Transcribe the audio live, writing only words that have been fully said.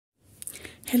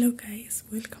Hello guys,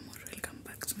 welcome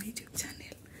back to my YouTube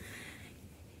channel.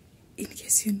 In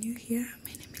case you're new here,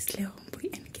 my name is Leo Boy,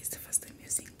 and in case the first time you're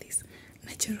seeing this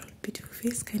natural beautiful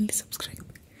face, kindly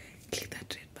subscribe, click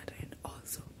that red button, and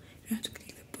also you have to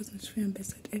click the post notification bell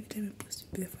so that every time I post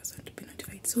you'll be the first one to be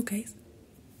notified. So guys,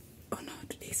 on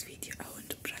today's video I want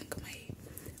to prank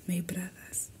my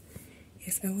brothers.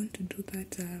 Yes, I want to do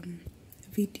that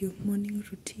video, morning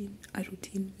routine, a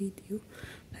routine video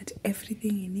that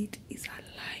everything in it is a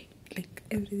lie. Like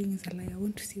everything is a lie. I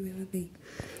want to see whether they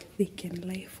can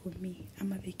lie for me,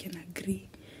 or they can agree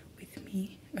with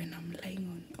me when I'm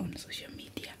lying on social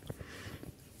media.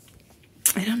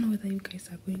 I don't know whether you guys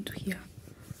are going to hear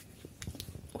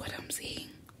what I'm saying,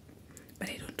 but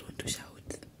I don't want to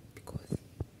shout because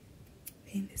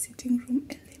they're in the sitting room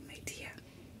and they might hear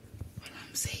what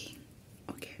I'm saying.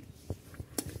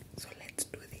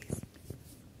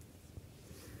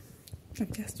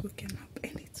 I've just woken up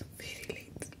and it's very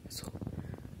late, so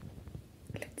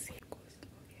let's see how it goes.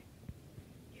 Okay.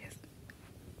 Yes.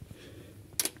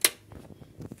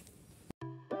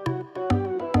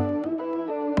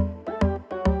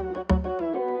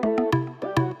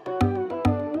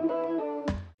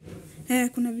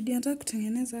 Kuna video nataka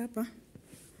kutengeneza hapa.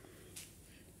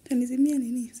 Tanizimia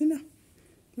nini? Sina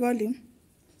volume.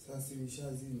 Sasa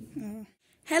nimeshazima.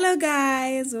 Hello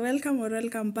guys,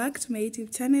 welcome back to my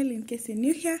YouTube channel. In case you're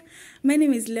new here, my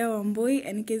name is Leo Boy,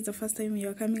 and in case it's the first time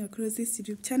you're coming across this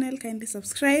YouTube channel, kindly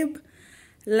subscribe,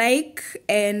 like,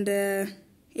 and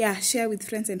share with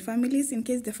friends and families. In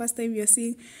case the first time you're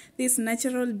seeing this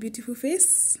natural beautiful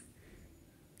face,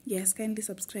 yes, kindly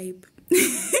subscribe.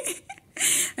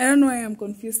 I don't know why I'm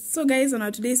confused. So guys,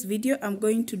 on today's video, I'm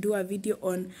going to do a video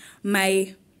on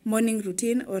my morning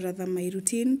routine, or rather my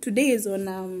routine. Today is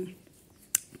on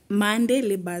Monday,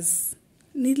 Labor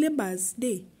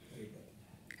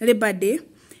Day,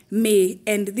 May,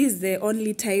 and this is the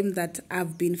only time that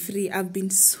I've been free. I've been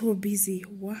so busy.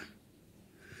 Wow.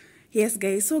 Yes,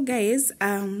 guys. So, guys,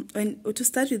 to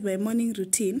start with my morning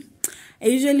routine, I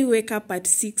usually wake up at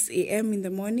 6 a.m. in the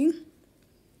morning.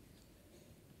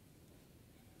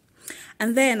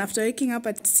 And then after waking up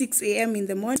at 6 a.m. in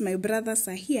the morning, my brothers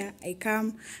are here. I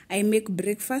come, I make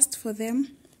breakfast for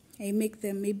them. I make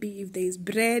them, maybe if there is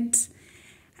bread,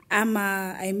 I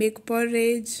make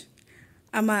porridge,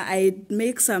 I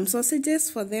make some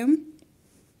sausages for them.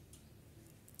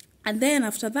 And then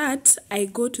after that, I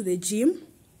go to the gym.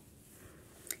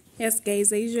 Yes,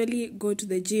 guys, I usually go to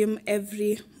the gym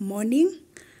every morning.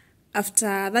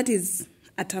 After that is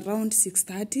at around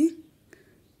 6:30,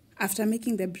 after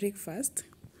making the breakfast.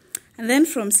 And then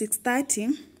from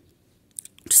 6:30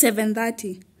 to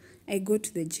 7:30, I go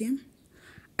to the gym.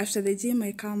 After the gym,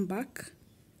 I come back,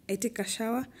 I take a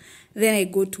shower, then I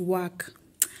go to work.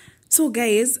 So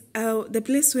guys, the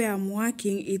place where I'm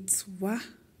working, it's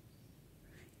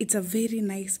a very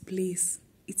nice place.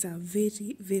 It's a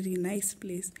very, very nice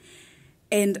place.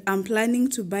 And I'm planning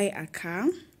to buy a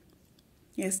car.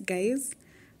 Yes, guys,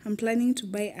 I'm planning to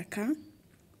buy a car.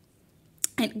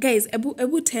 And guys,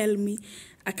 Abu tell me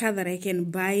a car that I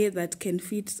can buy that can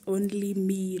fit only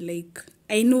me. Like,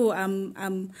 I know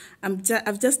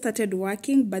I've just started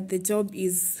working, but the job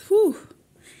is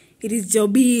it is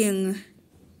jobbing.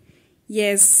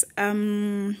 Yes.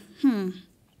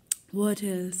 What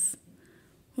else?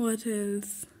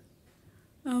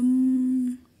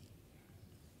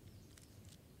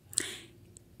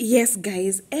 Yes,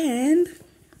 guys, and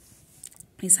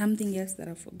there's something else that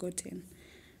I've forgotten.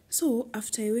 So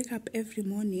after I wake up every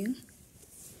morning,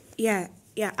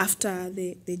 after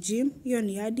the gym, you're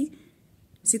yadi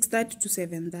 6:30 to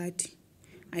 7:30.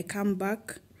 I come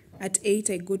back at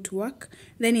 8, I go to work.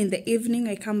 Then in the evening,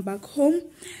 I come back home.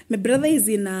 My brother is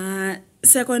in a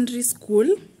secondary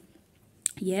school.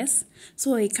 Yes.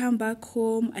 So I come back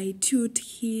home, I tutor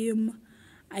him,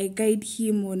 I guide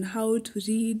him on how to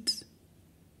read.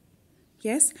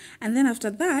 Yes. And then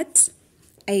after that,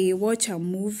 I watch a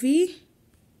movie.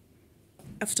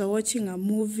 After watching a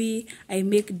movie, I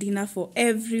make dinner for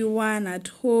everyone at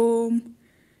home.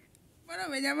 Mbona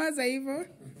umenyamaza hivyo?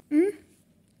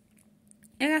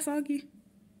 Ega soki.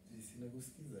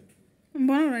 Sinakusikiza tu.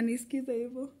 Mbona unanisikiza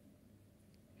hivyo?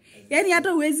 Yaani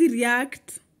hata huwezi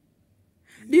react.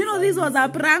 Do you know this was a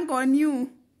prank on you?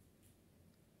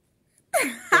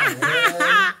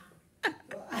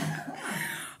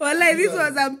 Wallahi, this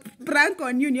was a prank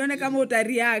on you. Nione kama uta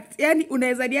react. Yaani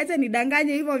unaweza niacha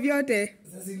nidanganye hivyo vyote.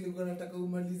 Sasa nilikuwa nataka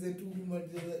umalize tu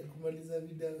kumaliza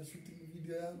video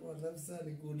yako, alafu sasa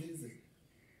nikuulize.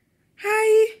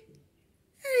 Hi.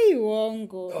 Hey,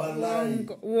 uongo.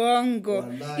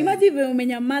 Imagine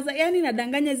umenyamaza, yani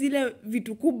nadanganya zile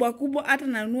vitu kubwa kubwa hata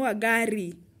nanunua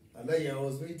gari. I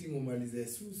was waiting umalize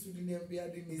susu niambia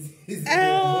hadi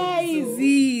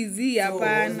Easy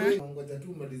hapana. Ngoja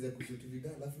tu umalize kushoot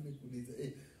video alafu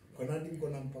nikuulize kwa nani mko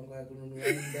na mpango ya kununua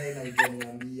ndai na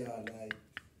ujaniambia walai.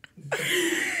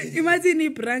 Imagine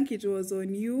prank it was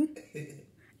on you.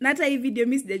 Na hata hii video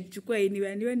mimi sijachukua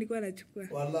anyway, nilikuwa nachukua.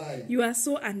 Walai. You are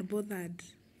so unbothered.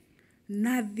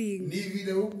 Nothing. Ni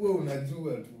vile huko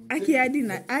unajua tu. Aki hadi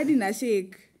na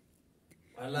shake.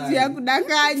 Walai. Ya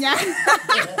kudanganya.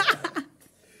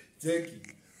 Cheki.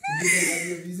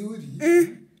 Ndio vizuri.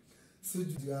 So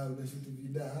jua unashoot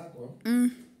video hapo.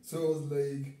 So I was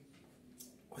like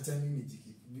wacha mimi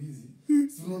nijiki busy.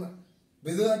 So unaona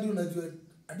bezo hadi unajua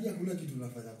hadi hakuna kitu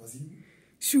unafanya kwa simu.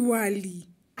 Surely.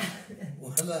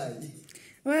 Walai.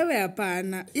 Wewe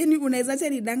hapana. Yaani unaweza acha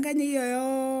nidanganye hiyo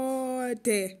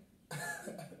yote.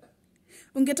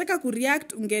 Ungetaka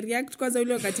kureact, ungereact kwanza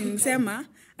ule wakati nilisema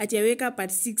ati wake up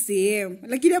at 6 am.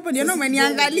 Lakini hapo ndio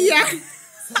umeniangalia.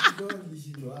 Sasa ndio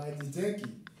nishindwaje cheki.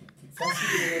 Sasa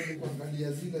ndio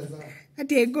kuangalia zile za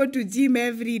ati I go to gym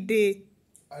every day.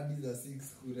 Hadi za 6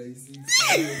 kurahisi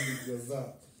ndio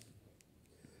za.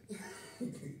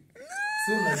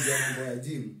 So unajua mambo ya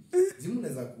gym. Gym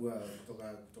unaweza kuwa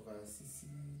kutoka sisi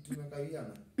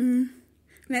tunakawiana.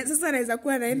 Na sasa naweza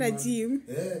kuwa naenda gym.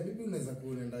 Mimi unaweza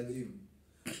kuwa unaenda gym.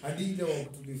 Hadi ile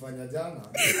tulifanya jana.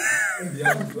 Ndio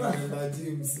tunaenda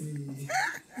gym si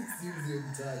mzee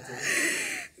mchache.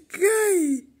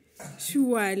 Kai.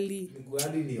 Surely.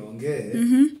 Nikuadi niongee.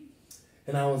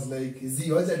 And I was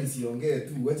like, wacha nisiongee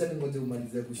tu. Wacha ningoje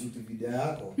umalize kushoot video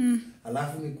yako.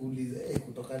 Alafu nikuulize,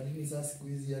 kutoka lini sasa siku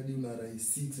hizi hadi una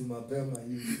rais 6 mapema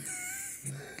hivi.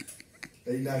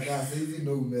 Inakaa hizi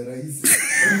ndo umerahisi.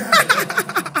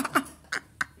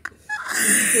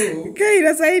 So, kai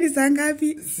na saidi saa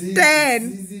ngapi?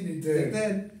 10. Sisi ni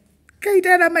 10. Kai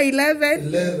tena ama 11.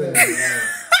 11.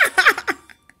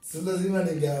 So lazima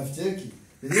ningeafcheki.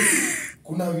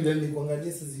 Kuna vile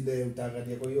nikuangalia sasa zile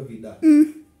utaangalia kwa hiyo video.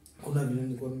 Kuna vile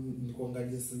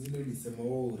nikuangalia sasa zile ulisema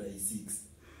rais 6.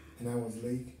 And I was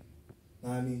like,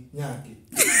 nani nyake.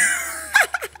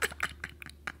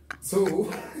 So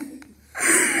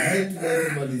I had to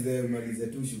malize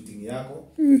tu shooting yako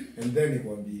and then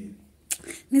nikwambie.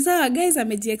 Ni sawa guys,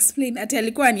 ameji-explain ati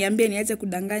alikuwa aniambia niache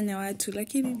kudanganya watu,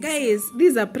 lakini guys,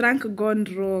 this is a prank gone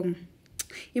wrong.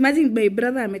 Imagine my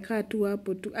brother amekaa tu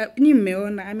hapo tu. Ni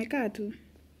mmeona amekaa tu.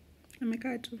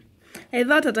 I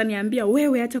thought ataniambia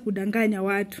wewe acha kudanganya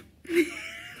watu.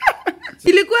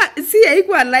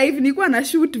 Haikuwa live, nilikuwa na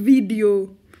shoot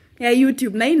video ya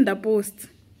YouTube na inda post.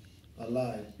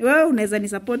 Alive. Wewe unaweza ni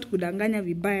support kudanganya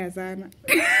vibaya sana.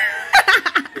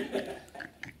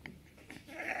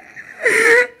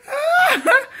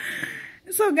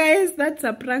 So guys, that's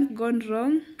a prank gone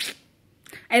wrong.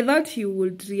 I thought he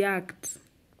would react.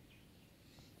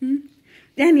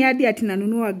 Yani hadi ati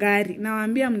nanunua gari.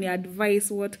 Nawaambia mni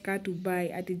advice what car to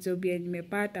buy. Ati job ya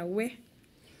nimepata we.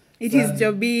 It is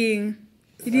jobbing.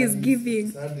 It is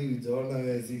giving. Sadi ujaona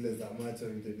wewe zile za macho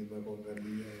vile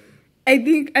nimekuangalia. I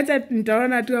think acha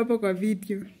nitaona tu hapo kwa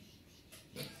video.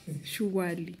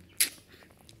 Surely.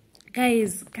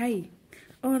 Guys,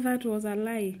 that was a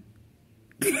lie.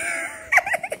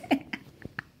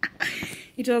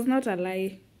 It was not a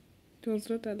lie. It was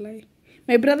not a lie.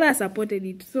 My brother supported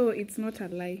it, so it's not a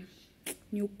lie.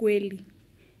 Ni ukweli.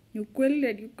 Ni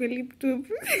ukweli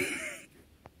tupu.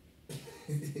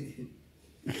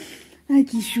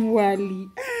 Akishuali.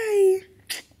 Ai.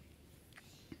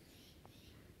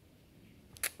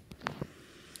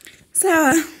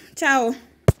 Sawa, ciao.